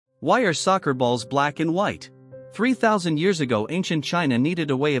Why are soccer balls black and white? 3,000 years ago, ancient China needed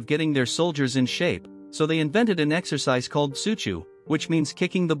a way of getting their soldiers in shape, so they invented an exercise called suchu, which means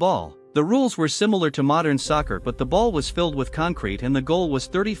kicking the ball. The rules were similar to modern soccer, but the ball was filled with concrete and the goal was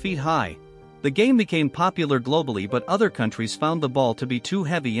 30 feet high. The game became popular globally, but other countries found the ball to be too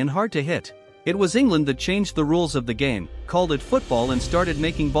heavy and hard to hit. It was England that changed the rules of the game, called it football, and started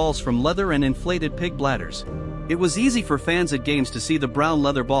making balls from leather and inflated pig bladders. It was easy for fans at games to see the brown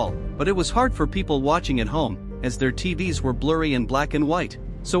leather ball, but it was hard for people watching at home, as their TVs were blurry and black and white.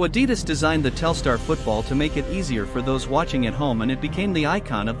 So Adidas designed the Telstar football to make it easier for those watching at home, and it became the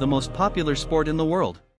icon of the most popular sport in the world.